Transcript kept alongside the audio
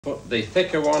Put the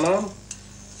thicker one on,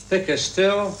 thicker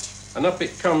still, and up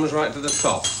it comes right to the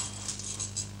top.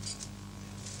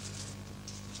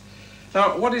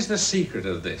 Now, what is the secret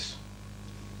of this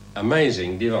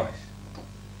amazing device?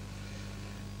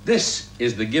 This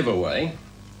is the giveaway.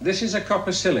 This is a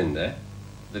copper cylinder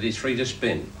that is free to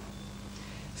spin.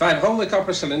 If I hold the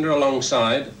copper cylinder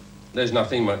alongside, there's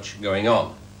nothing much going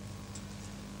on.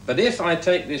 But if I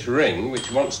take this ring,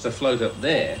 which wants to float up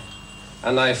there,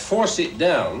 and I force it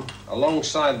down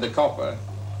alongside the copper,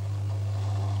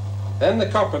 then the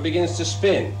copper begins to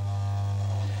spin.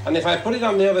 And if I put it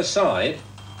on the other side,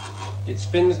 it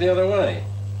spins the other way.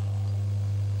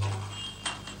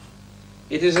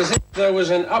 It is as if there was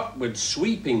an upward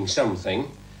sweeping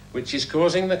something which is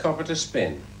causing the copper to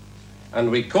spin. And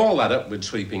we call that upward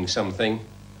sweeping something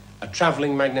a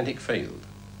travelling magnetic field.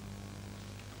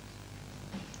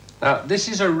 Now, this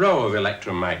is a row of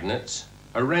electromagnets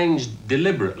arranged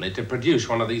deliberately to produce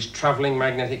one of these travelling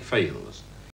magnetic fields.